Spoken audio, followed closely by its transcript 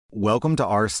Welcome to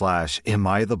r/Am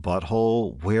I the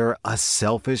Butthole, where a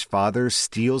selfish father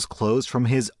steals clothes from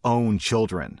his own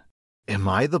children. Am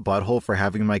I the butthole for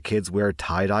having my kids wear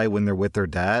tie-dye when they're with their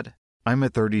dad? I'm a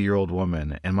 30-year-old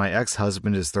woman, and my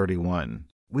ex-husband is 31.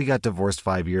 We got divorced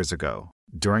 5 years ago.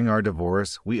 During our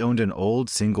divorce, we owned an old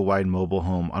single-wide mobile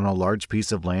home on a large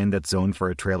piece of land that's zoned for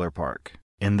a trailer park.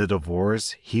 In the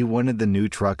divorce, he wanted the new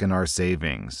truck and our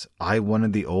savings. I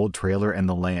wanted the old trailer and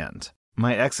the land.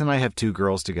 My ex and I have 2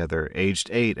 girls together, aged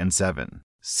 8 and 7.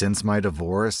 Since my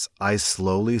divorce, I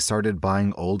slowly started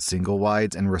buying old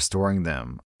single-wides and restoring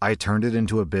them. I turned it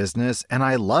into a business, and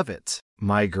I love it.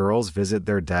 My girls visit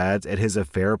their dads at his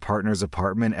affair partner's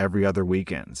apartment every other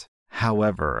weekend.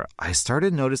 However, I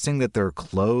started noticing that their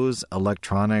clothes,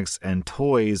 electronics, and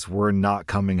toys were not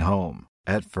coming home.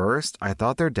 At first, I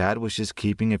thought their dad was just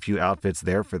keeping a few outfits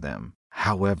there for them.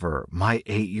 However, my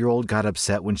 8-year-old got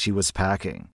upset when she was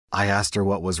packing. I asked her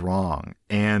what was wrong,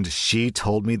 and she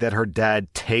told me that her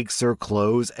dad takes her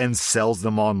clothes and sells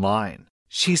them online.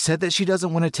 She said that she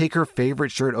doesn't want to take her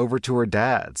favorite shirt over to her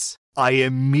dad's. I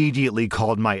immediately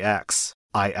called my ex.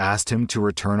 I asked him to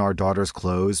return our daughter's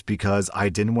clothes because I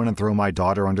didn't want to throw my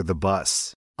daughter under the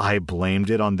bus. I blamed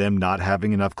it on them not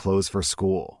having enough clothes for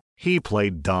school. He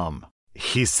played dumb.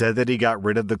 He said that he got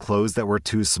rid of the clothes that were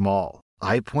too small.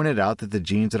 I pointed out that the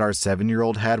jeans that our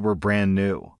 7-year-old had were brand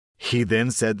new. He then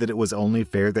said that it was only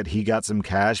fair that he got some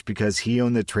cash because he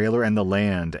owned the trailer and the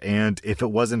land, and if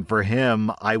it wasn't for him,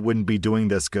 I wouldn't be doing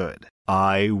this good.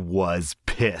 I was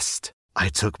pissed. I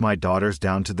took my daughters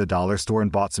down to the dollar store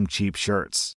and bought some cheap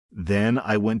shirts. Then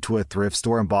I went to a thrift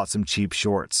store and bought some cheap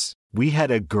shorts. We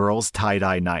had a girls'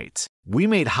 tie-dye night. We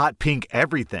made hot pink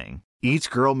everything. Each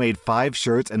girl made 5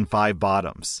 shirts and 5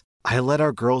 bottoms. I let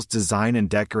our girls design and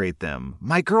decorate them.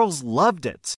 My girls loved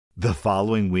it. The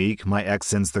following week, my ex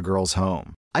sends the girls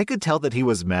home. I could tell that he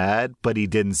was mad, but he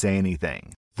didn't say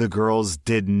anything. The girls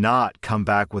did not come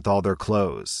back with all their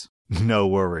clothes. No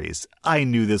worries. I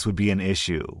knew this would be an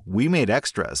issue. We made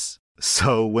extras.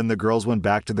 So when the girls went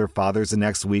back to their fathers the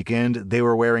next weekend, they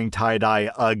were wearing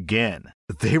tie-dye again.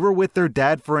 They were with their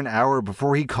dad for an hour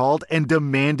before he called and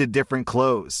demanded different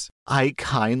clothes. I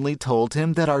kindly told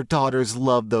him that our daughters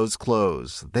love those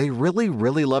clothes. They really,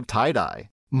 really love tie-dye.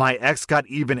 My ex got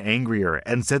even angrier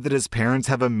and said that his parents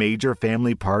have a major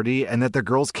family party and that the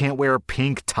girls can't wear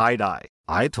pink tie-dye.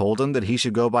 I told him that he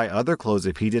should go buy other clothes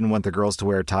if he didn't want the girls to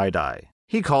wear tie-dye.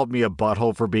 He called me a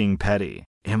butthole for being petty.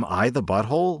 Am I the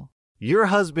butthole? Your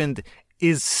husband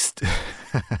is...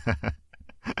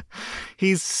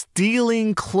 He's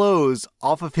stealing clothes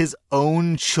off of his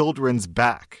own children's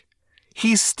back.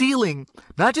 He's stealing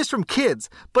not just from kids,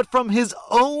 but from his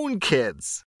own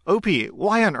kids. OP,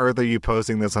 why on earth are you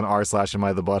posting this on r/Am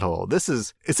I the Butthole?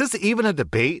 Is this even a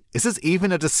debate? Is this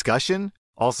even a discussion?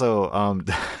 Also,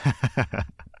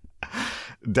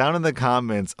 down in the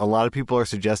comments, a lot of people are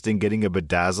suggesting getting a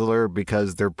bedazzler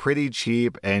because they're pretty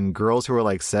cheap and girls who are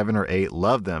like 7 or 8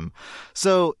 love them.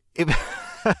 So, if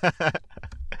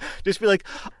just be like,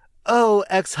 oh,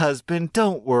 ex-husband,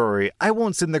 don't worry. I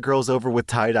won't send the girls over with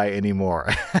tie-dye anymore.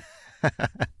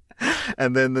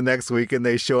 And then the next weekend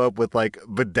they show up with like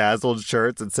bedazzled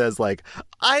shirts and says like,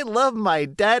 I love my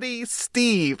daddy,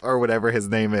 Steve, or whatever his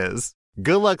name is.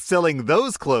 Good luck selling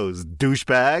those clothes,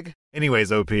 douchebag.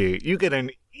 Anyways, OP, you get an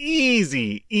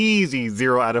easy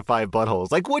 0 out of 5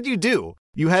 buttholes. Like, what'd you do?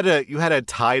 You had a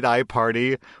tie-dye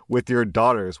party with your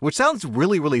daughters, which sounds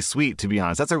really, really sweet, to be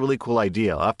honest. That's a really cool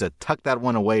idea. I'll have to tuck that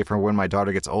one away for when my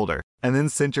daughter gets older. And then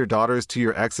send your daughters to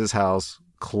your ex's house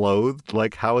clothed?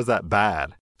 Like, how is that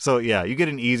bad? So yeah, you get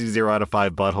an easy 0 out of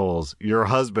 5 buttholes. Your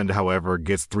husband, however,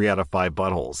 gets 3 out of 5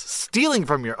 buttholes. Stealing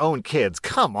from your own kids.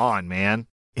 Come on, man.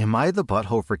 Am I the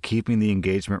butthole for keeping the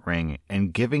engagement ring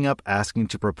and giving up asking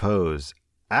to propose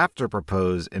after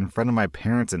propose in front of my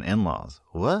parents and in-laws?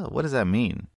 What does that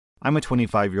mean? I'm a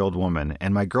 25-year-old woman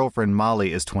and my girlfriend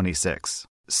Molly is 26.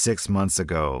 6 months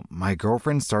ago, my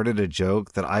girlfriend started a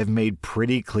joke that I've made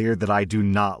pretty clear that I do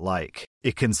not like.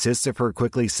 It consists of her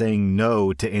quickly saying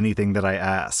no to anything that I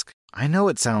ask. I know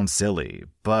it sounds silly,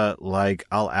 but like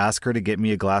I'll ask her to get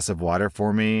me a glass of water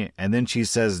for me, and then she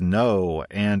says no,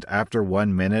 and after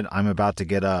 1 minute I'm about to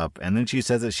get up, and then she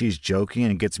says that she's joking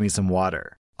and gets me some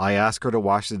water. I ask her to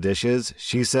wash the dishes,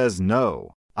 she says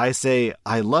no. I say,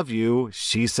 I love you,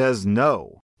 she says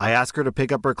no. I ask her to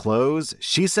pick up her clothes,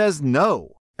 she says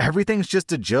no. Everything's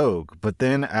just a joke, but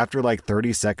then after like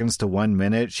 30 seconds to 1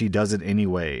 minute, she does it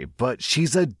anyway. But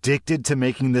she's addicted to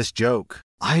making this joke.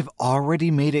 I've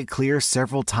already made it clear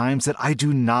several times that I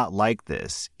do not like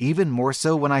this, even more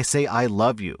so when I say I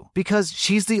love you, because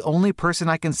she's the only person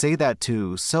I can say that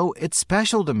to, so it's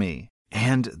special to me.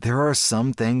 And there are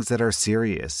some things that are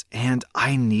serious, and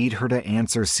I need her to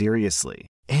answer seriously.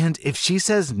 And if she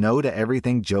says no to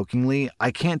everything jokingly,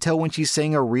 I can't tell when she's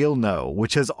saying a real no,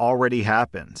 which has already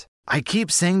happened. I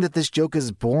keep saying that this joke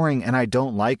is boring and I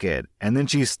don't like it, and then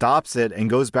she stops it and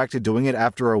goes back to doing it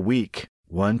after a week.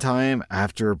 One time,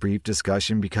 after a brief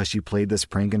discussion because she played this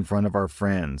prank in front of our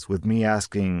friends, with me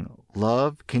asking,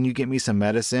 "Love, can you get me some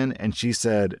medicine?" and she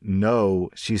said no,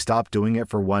 she stopped doing it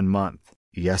for 1 month.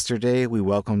 Yesterday, we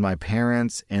welcomed my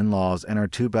parents, in-laws, and our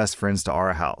 2 best friends to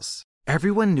our house.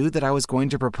 Everyone knew that I was going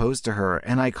to propose to her,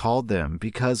 and I called them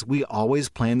because we always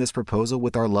plan this proposal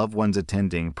with our loved ones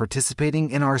attending, participating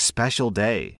in our special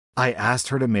day. I asked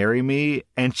her to marry me,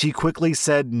 and she quickly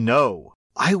said no.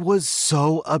 I was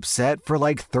so upset for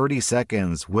like 30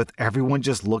 seconds, with everyone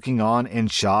just looking on in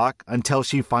shock until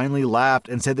she finally laughed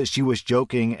and said that she was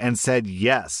joking and said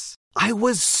yes. I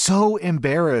was so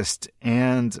embarrassed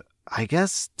and, I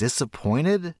guess,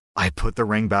 disappointed. I put the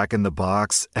ring back in the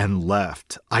box and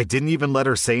left. I didn't even let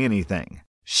her say anything.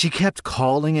 She kept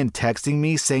calling and texting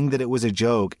me saying that it was a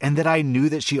joke and that I knew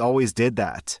that she always did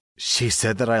that. She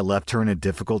said that I left her in a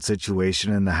difficult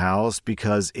situation in the house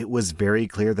because it was very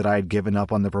clear that I had given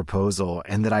up on the proposal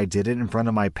and that I did it in front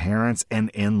of my parents and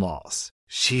in-laws.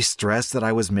 She stressed that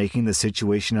I was making the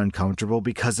situation uncomfortable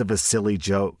because of a silly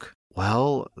joke.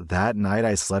 Well, that night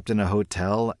I slept in a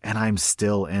hotel and I'm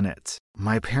still in it.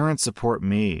 My parents support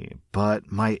me,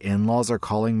 but my in-laws are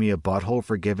calling me a butthole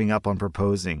for giving up on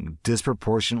proposing,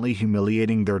 disproportionately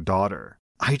humiliating their daughter.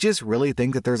 I just really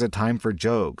think that there's a time for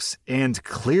jokes, and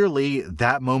clearly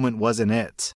that moment wasn't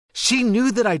it. She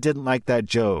knew that I didn't like that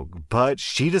joke, but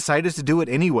she decided to do it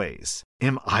anyways.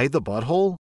 Am I the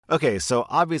butthole? Okay, so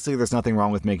obviously there's nothing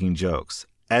wrong with making jokes,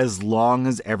 as long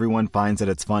as everyone finds that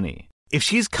it's funny. If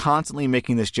she's constantly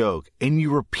making this joke and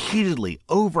you repeatedly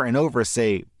over and over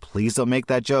say, "Please don't make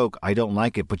that joke, I don't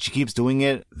like it," but she keeps doing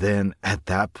it, then at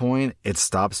that point, it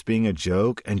stops being a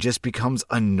joke and just becomes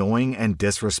annoying and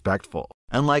disrespectful.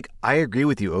 And I agree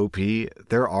with you, OP,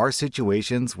 there are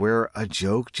situations where a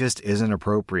joke just isn't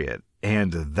appropriate,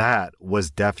 and that was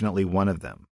definitely one of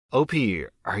them. OP,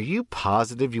 are you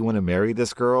positive you want to marry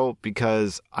this girl?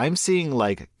 Because I'm seeing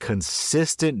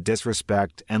consistent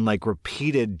disrespect and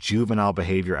repeated juvenile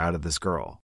behavior out of this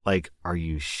girl. Are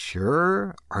you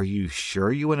sure? Are you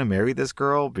sure you want to marry this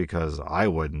girl? Because I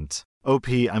wouldn't. OP,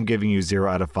 I'm giving you 0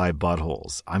 out of 5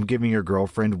 buttholes. I'm giving your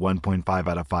girlfriend 1.5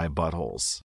 out of 5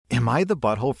 buttholes. Am I the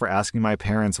butthole for asking my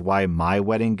parents why my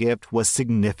wedding gift was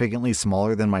significantly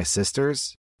smaller than my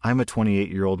sister's? I'm a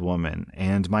 28-year-old woman,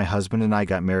 and my husband and I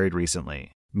got married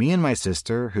recently. Me and my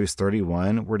sister, who's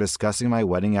 31, were discussing my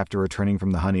wedding after returning from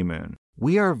the honeymoon.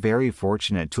 We are very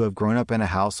fortunate to have grown up in a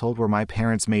household where my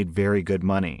parents made very good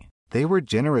money. They were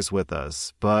generous with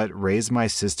us, but raised my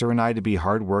sister and I to be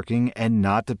hardworking and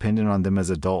not dependent on them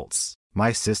as adults.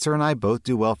 My sister and I both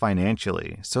do well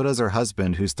financially, so does her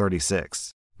husband, who's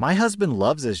 36. My husband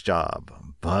loves his job,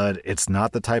 but it's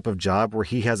not the type of job where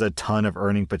he has a ton of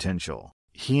earning potential.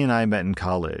 He and I met in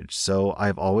college, so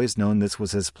I've always known this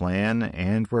was his plan,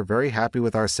 and we're very happy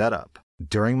with our setup.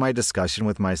 During my discussion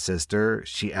with my sister,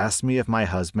 she asked me if my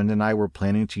husband and I were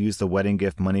planning to use the wedding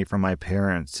gift money from my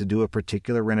parents to do a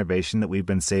particular renovation that we've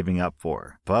been saving up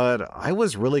for. But I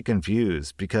was really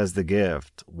confused because the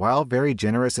gift, while very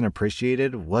generous and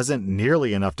appreciated, wasn't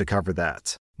nearly enough to cover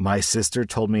that. My sister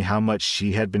told me how much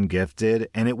she had been gifted,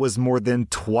 and it was more than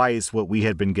twice what we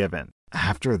had been given.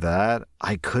 After that,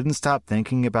 I couldn't stop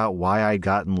thinking about why I'd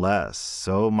gotten less,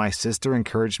 so my sister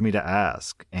encouraged me to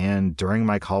ask, and during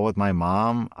my call with my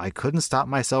mom, I couldn't stop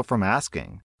myself from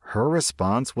asking. Her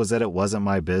response was that it wasn't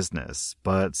my business,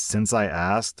 but since I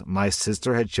asked, my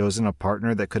sister had chosen a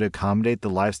partner that could accommodate the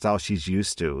lifestyle she's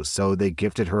used to, so they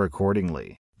gifted her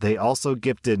accordingly. They also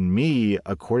gifted me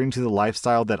according to the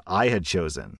lifestyle that I had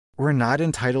chosen. We're not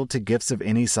entitled to gifts of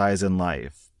any size in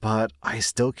life. But I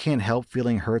still can't help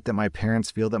feeling hurt that my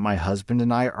parents feel that my husband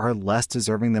and I are less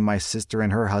deserving than my sister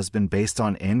and her husband based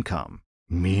on income.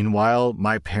 Meanwhile,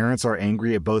 my parents are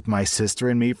angry at both my sister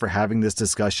and me for having this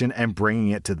discussion and bringing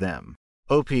it to them.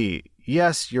 OP,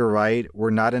 yes, you're right, we're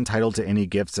not entitled to any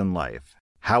gifts in life.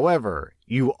 However,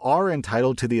 you are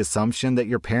entitled to the assumption that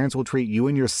your parents will treat you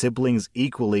and your siblings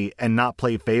equally and not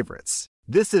play favorites.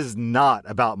 This is not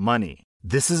about money.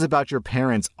 This is about your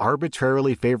parents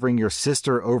arbitrarily favoring your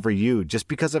sister over you just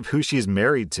because of who she's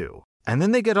married to. And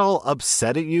then they get all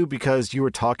upset at you because you were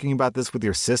talking about this with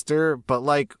your sister, but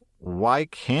why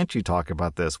can't you talk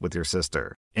about this with your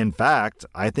sister? In fact,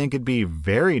 I think it'd be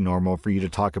very normal for you to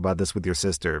talk about this with your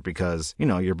sister because,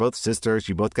 you're both sisters,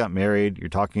 you both got married, you're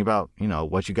talking about,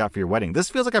 what you got for your wedding. This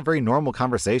feels like a very normal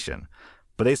conversation.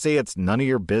 but they say it's none of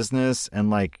your business and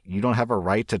like you don't have a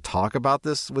right to talk about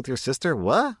this with your sister?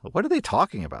 What? What are they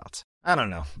talking about? I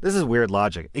don't know. This is weird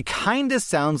logic. It kind of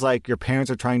sounds like your parents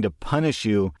are trying to punish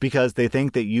you because they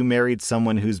think that you married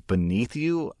someone who's beneath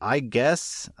you, I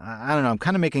guess. I don't know. I'm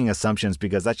kind of making assumptions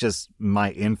because that's just my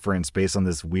inference based on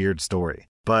this weird story.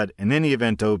 But in any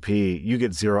event, OP, you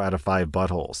get 0 out of 5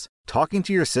 buttholes. Talking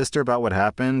to your sister about what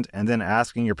happened and then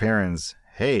asking your parents,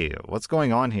 hey, what's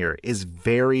going on here, is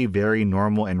very, very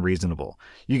normal and reasonable.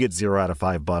 You get 0 out of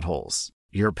 5 buttholes.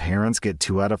 Your parents get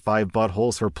 2 out of 5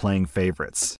 buttholes for playing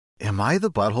favorites. Am I the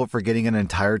butthole for getting an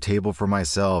entire table for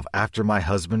myself after my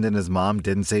husband and his mom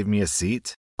didn't save me a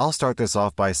seat? I'll start this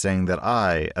off by saying that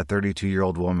I, a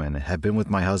 32-year-old woman, have been with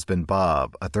my husband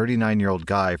Bob, a 39-year-old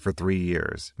guy, for 3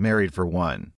 years, married for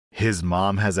 1. His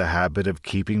mom has a habit of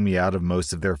keeping me out of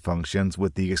most of their functions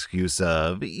with the excuse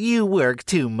of, you work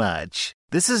too much.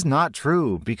 This is not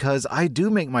true because I do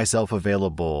make myself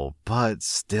available, but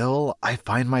still, I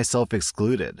find myself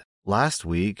excluded. Last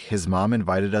week, his mom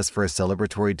invited us for a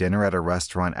celebratory dinner at a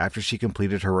restaurant after she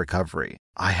completed her recovery.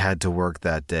 I had to work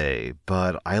that day,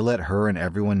 but I let her and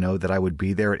everyone know that I would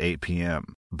be there at 8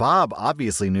 p.m. Bob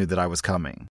obviously knew that I was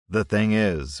coming. The thing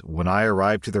is, when I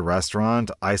arrived to the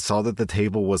restaurant, I saw that the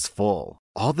table was full.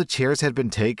 All the chairs had been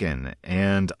taken,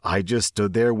 and I just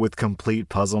stood there with complete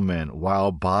puzzlement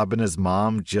while Bob and his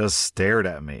mom just stared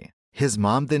at me. His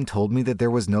mom then told me that there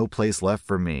was no place left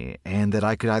for me and that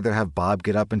I could either have Bob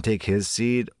get up and take his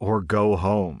seat or go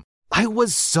home. I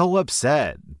was so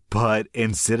upset, but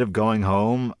instead of going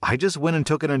home, I just went and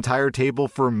took an entire table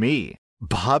for me.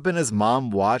 Bob and his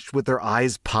mom watched with their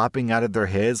eyes popping out of their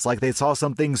heads like they saw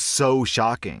something so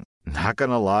shocking. Not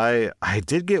gonna lie, I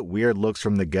did get weird looks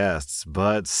from the guests,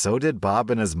 but so did Bob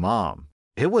and his mom.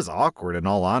 It was awkward in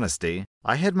all honesty.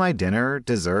 I had my dinner,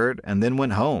 dessert, and then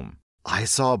went home. I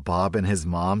saw Bob and his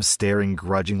mom staring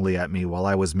grudgingly at me while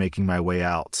I was making my way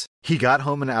out. He got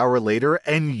home an hour later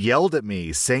and yelled at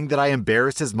me, saying that I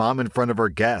embarrassed his mom in front of her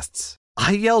guests.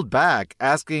 I yelled back,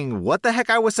 asking what the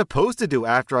heck I was supposed to do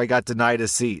after I got denied a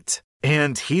seat.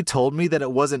 And he told me that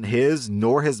it wasn't his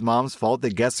nor his mom's fault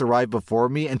that guests arrived before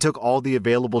me and took all the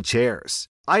available chairs.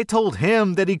 I told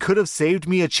him that he could have saved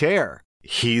me a chair.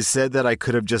 He said that I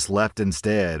could have just left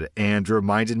instead and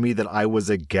reminded me that I was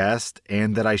a guest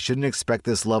and that I shouldn't expect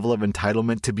this level of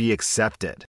entitlement to be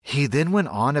accepted. He then went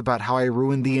on about how I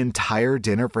ruined the entire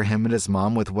dinner for him and his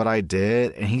mom with what I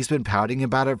did, and he's been pouting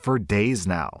about it for days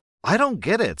now. I don't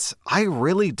get it. I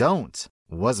really don't.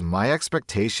 Was my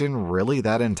expectation really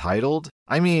that entitled?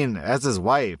 I mean, as his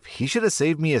wife, he should have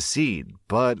saved me a seat,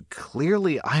 but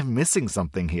clearly I'm missing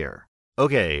something here.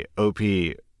 Okay, OP,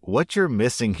 what you're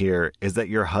missing here is that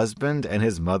your husband and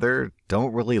his mother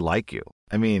don't really like you.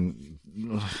 I mean,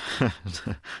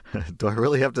 do I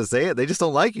really have to say it? They just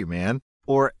don't like you, man.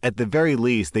 Or at the very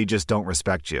least, they just don't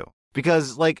respect you.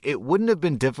 Because, it wouldn't have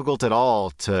been difficult at all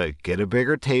to get a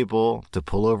bigger table, to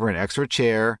pull over an extra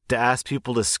chair, to ask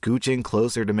people to scooch in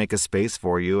closer to make a space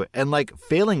for you. And,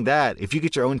 failing that, if you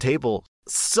get your own table,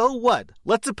 so what?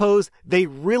 Let's suppose they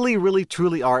really, really,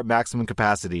 truly are at maximum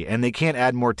capacity and they can't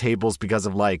add more tables because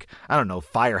of,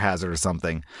 fire hazard or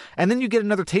something. And then you get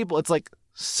another table. It's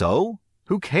so?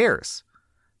 Who cares?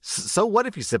 So what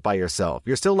if you sit by yourself?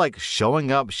 You're still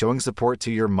showing up, showing support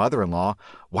to your mother-in-law.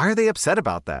 Why are they upset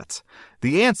about that?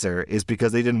 The answer is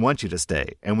because they didn't want you to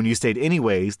stay. And when you stayed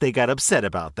anyways, they got upset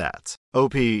about that.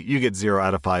 OP, you get 0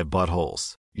 out of 5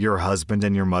 buttholes. Your husband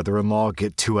and your mother-in-law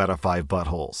get 2 out of 5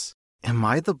 buttholes. Am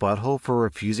I the butthole for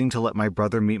refusing to let my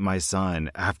brother meet my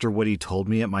son after what he told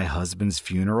me at my husband's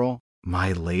funeral?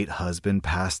 My late husband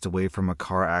passed away from a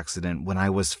car accident when I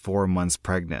was 4 months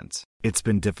pregnant. It's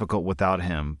been difficult without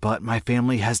him, but my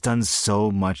family has done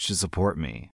so much to support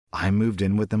me. I moved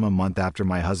in with him a month after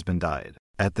my husband died.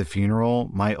 At the funeral,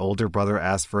 my older brother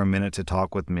asked for a minute to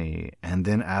talk with me and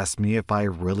then asked me if I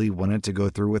really wanted to go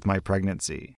through with my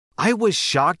pregnancy. I was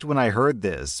shocked when I heard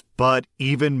this, but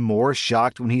even more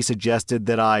shocked when he suggested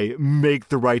that I make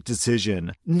the right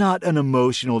decision, not an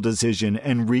emotional decision,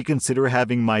 and reconsider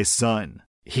having my son.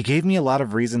 He gave me a lot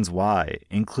of reasons why,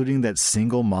 including that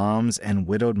single moms and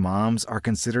widowed moms are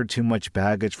considered too much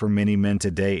baggage for many men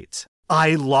to date.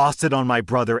 I lost it on my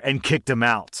brother and kicked him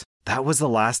out. That was the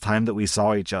last time that we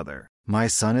saw each other. My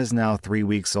son is now 3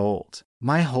 weeks old.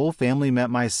 My whole family met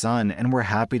my son and were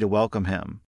happy to welcome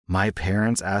him. My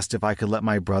parents asked if I could let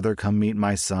my brother come meet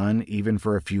my son even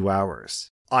for a few hours.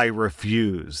 I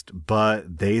refused,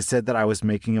 but they said that I was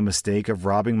making a mistake of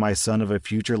robbing my son of a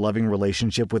future loving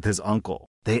relationship with his uncle.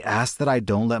 They asked that I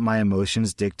don't let my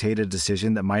emotions dictate a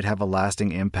decision that might have a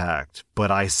lasting impact,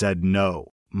 but I said no.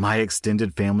 My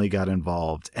extended family got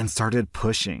involved and started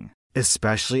pushing.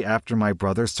 Especially after my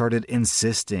brother started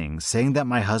insisting, saying that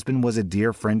my husband was a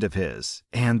dear friend of his,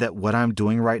 and that what I'm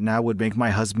doing right now would make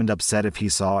my husband upset if he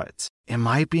saw it. Am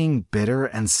I being bitter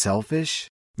and selfish?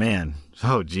 Man,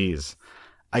 oh geez.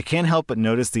 I can't help but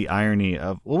notice the irony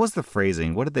of, what was the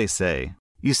phrasing? What did they say?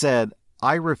 You said,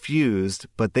 I refused,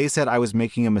 but they said I was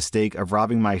making a mistake of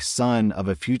robbing my son of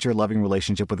a future loving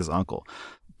relationship with his uncle.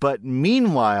 But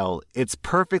meanwhile, it's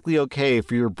perfectly okay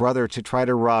for your brother to try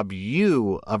to rob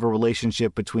you of a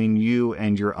relationship between you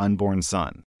and your unborn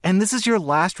son. And this is your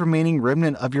last remaining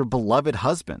remnant of your beloved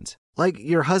husband. Like,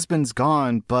 your husband's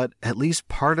gone, but at least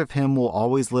part of him will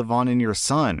always live on in your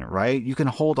son, right? You can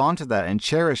hold on to that and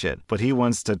cherish it. But he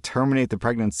wants to terminate the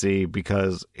pregnancy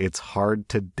because it's hard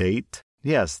to date?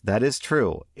 Yes, that is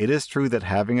true. It is true that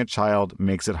having a child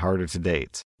makes it harder to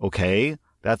date. Okay?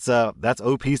 That's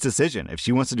OP's decision. If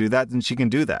she wants to do that, then she can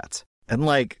do that. And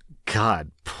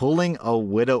God, pulling a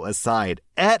widow aside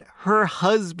at her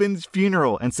husband's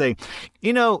funeral and say,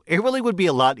 it really would be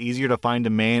a lot easier to find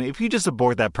a man if you just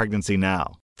abort that pregnancy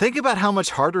now. Think about how much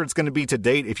harder it's going to be to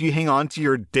date if you hang on to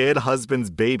your dead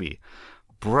husband's baby.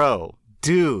 Bro,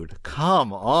 dude,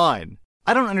 come on.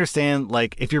 I don't understand,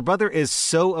 if your brother is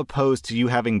so opposed to you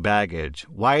having baggage,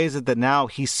 why is it that now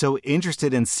he's so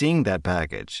interested in seeing that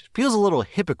baggage? Feels a little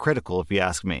hypocritical if you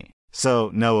ask me. So,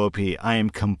 no, OP, I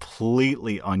am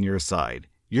completely on your side.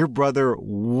 Your brother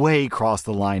way crossed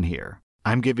the line here.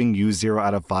 I'm giving you 0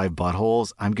 out of 5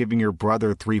 buttholes. I'm giving your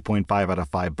brother 3.5 out of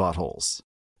 5 buttholes.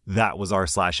 That was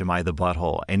r/Am I the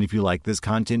Butthole. And if you like this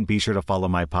content, be sure to follow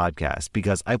my podcast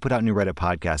because I put out new Reddit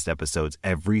podcast episodes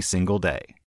every single day.